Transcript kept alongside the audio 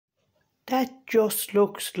That just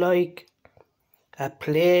looks like a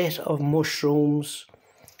plate of mushrooms,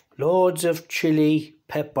 loads of chilli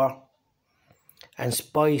pepper and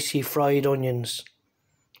spicy fried onions,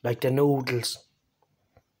 like the noodles.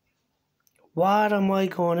 What am I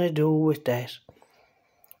going to do with that?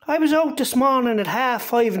 I was out this morning at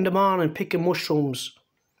 5:30 in the morning picking mushrooms.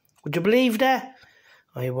 Would you believe that?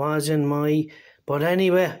 I was in my... But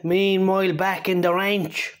anyway, meanwhile back in the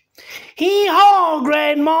ranch. Hee-haw,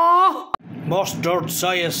 Grandma! Mustard,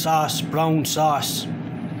 soya sauce, brown sauce.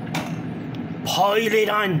 Pile it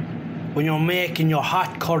on when you're making your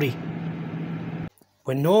hot curry.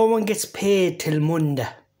 When no one gets paid till Monday,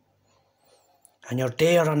 and you're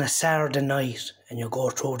there on a Saturday night, and you go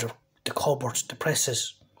through the cupboards, the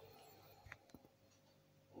presses.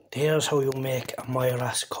 There's how you make a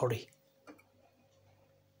Moyross curry.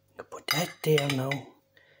 You put that there now.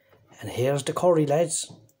 And here's the curry,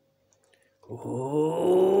 lads.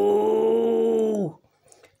 Ooh,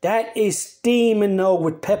 that is steaming now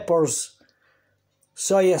with peppers,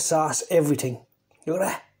 soya sauce, everything. Look at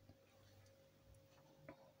that.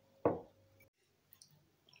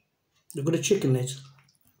 Look at the chicken, lads.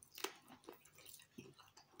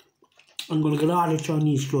 I'm going to get all the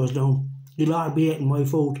Chinese clothes down. You'll all be eating my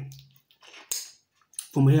food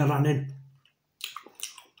from here on in.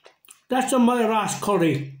 That's a Moyross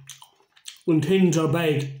curry when things are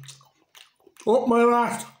bad. Up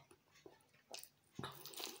Moyross.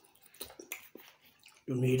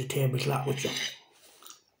 You need a tablecloth with you.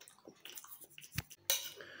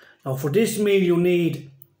 Now for this meal you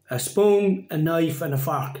need a spoon, a knife and a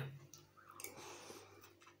fork.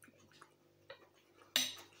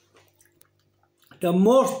 The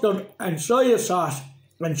mustard and soya sauce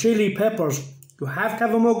and chili peppers, you have to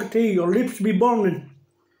have a mug of tea, your lips be burning.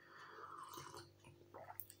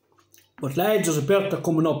 But lads, there's a birthday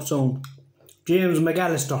coming up soon. James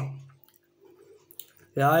McAllister.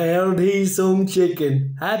 Yeah, I heard he's some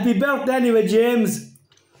chicken. Happy birthday anyway, James.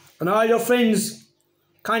 And all your friends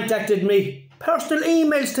contacted me. Personal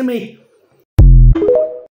emails to me.